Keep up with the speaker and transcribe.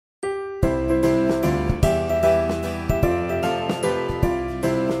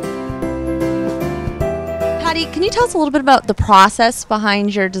can you tell us a little bit about the process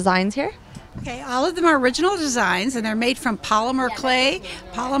behind your designs here? Okay, all of them are original designs, and they're made from polymer clay.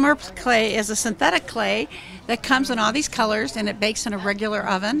 Polymer clay is a synthetic clay that comes in all these colors, and it bakes in a regular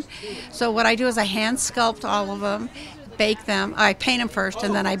oven. So what I do is I hand sculpt all of them, bake them. I paint them first,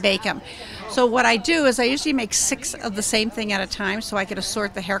 and then I bake them. So what I do is I usually make 6 of the same thing at a time, so I can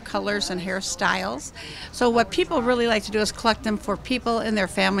assort the hair colors and hairstyles. So what people really like to do is collect them for people in their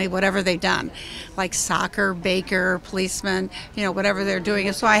family, whatever they've done, like soccer, baker, policeman, whatever they're doing.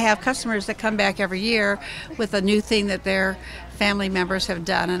 And so I have customers that come back every year with a new thing that their family members have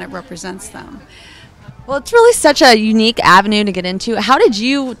done, and it represents them. Well, it's really such a unique avenue to get into. How did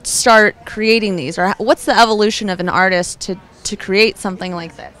you start creating these, or what's the evolution of an artist to create something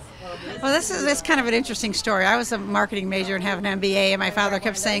like this? Well, this is kind of an interesting story. I was a marketing major and have an MBA, and my father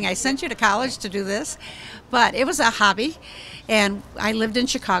kept saying, I sent you to college to do this. But it was a hobby, and I lived in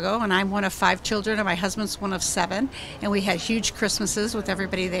Chicago, and I'm one of 5 children, and my husband's one of 7, and we had huge Christmases with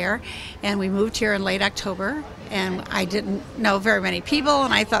everybody there, and we moved here in late October, and I didn't know very many people,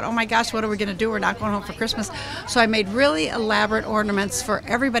 and I thought, oh my gosh, what are we going to do? We're not going home for Christmas. So I made really elaborate ornaments for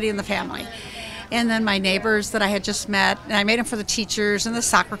everybody in the family. And then my neighbors that I had just met, and I made them for the teachers and the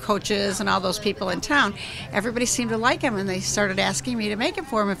soccer coaches and all those people in town. Everybody seemed to like them, and they started asking me to make them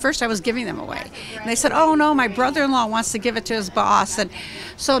for them. At first I was giving them away. And they said, oh no, my brother-in-law wants to give it to his boss. And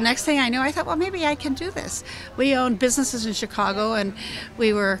so next thing I knew, I thought, well, maybe I can do this. We owned businesses in Chicago, and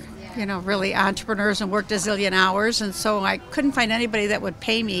we were really entrepreneurs and worked a zillion hours. And so I couldn't find anybody that would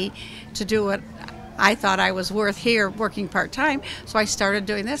pay me to do what I thought I was worth here working part-time, so I started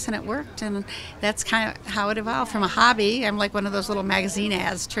doing this, and it worked, and that's kind of how it evolved from a hobby. I'm like one of those little magazine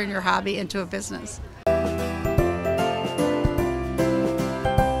ads, turn your hobby into a business.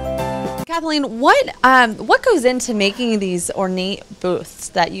 Kathleen, what goes into making these ornate booths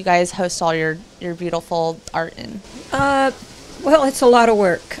that you guys host all your beautiful art in? Well, it's a lot of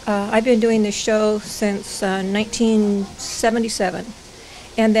work. I've been doing this show since 1977.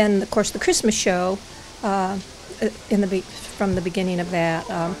 And then, of course, the Christmas show from the beginning of that.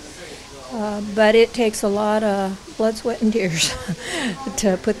 But it takes a lot of blood, sweat, and tears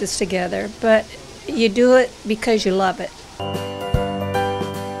to put this together. But you do it because you love it.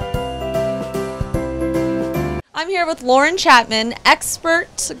 I'm here with Lauren Chapman,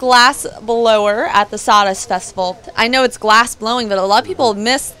 expert glass blower at the Sawdust Festival. I know it's glass blowing, but a lot of people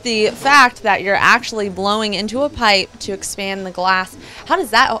miss the fact that you're actually blowing into a pipe to expand the glass. How does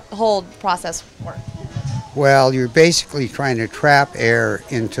that whole process work? Well, you're basically trying to trap air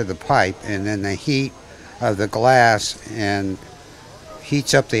into the pipe, and then the heat of the glass and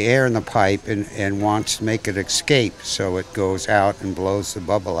heats up the air in the pipe and wants to make it escape, so it goes out and blows the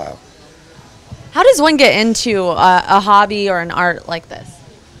bubble out. How does one get into a hobby or an art like this?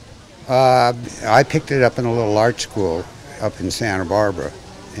 I picked it up in a little art school up in Santa Barbara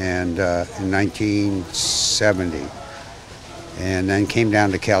and in 1970, and then came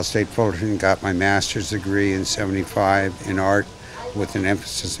down to Cal State Fullerton and got my master's degree in '75 in art with an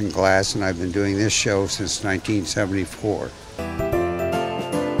emphasis in glass, and I've been doing this show since 1974.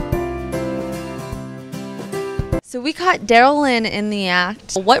 So we caught Daryl in the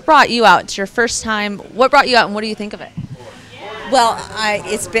act. What brought you out? It's your first time. What brought you out, and what do you think of it? Well,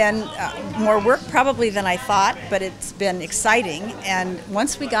 it's been more work probably than I thought, but it's been exciting. And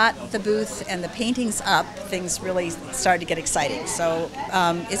once we got the booth and the paintings up, things really started to get exciting. So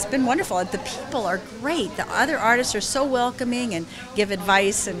it's been wonderful. The people are great. The other artists are so welcoming and give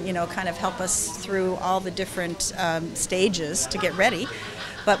advice and kind of help us through all the different stages to get ready.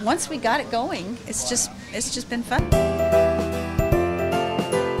 But once we got it going, it's just been fun.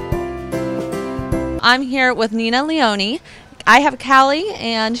 I'm here with Nina Leone. I have Callie,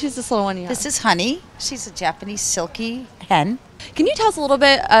 and she's this little one you have. This is Honey. She's a Japanese silky hen. Can you tell us a little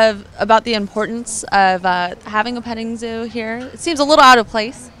bit about the importance of having a petting zoo here? It seems a little out of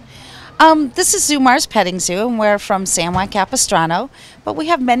place. This is Zumar's Petting Zoo, and we're from San Juan Capistrano. But we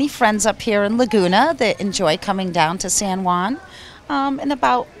have many friends up here in Laguna that enjoy coming down to San Juan. And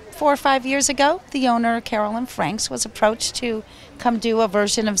about 4 or 5 years ago, the owner, Carolyn Franks, was approached to come do a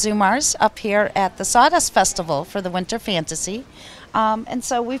version of Zumar's up here at the Sawdust Festival for the Winter Fantasy. And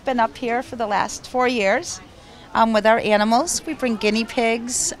so we've been up here for the last 4 years with our animals. We bring guinea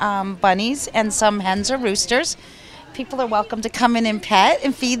pigs, bunnies, and some hens or roosters. People are welcome to come in and pet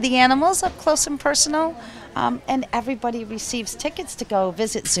and feed the animals up close and personal. And everybody receives tickets to go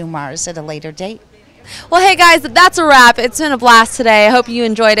visit Zumar's at a later date. Well, hey guys, that's a wrap. It's been a blast today. I hope you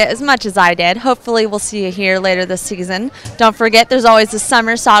enjoyed it as much as I did. Hopefully we'll see you here later this season. Don't forget, there's always the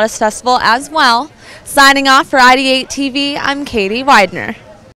Summer Sawdust Festival as well. Signing off for IdeateTV, I'm Katie Widner.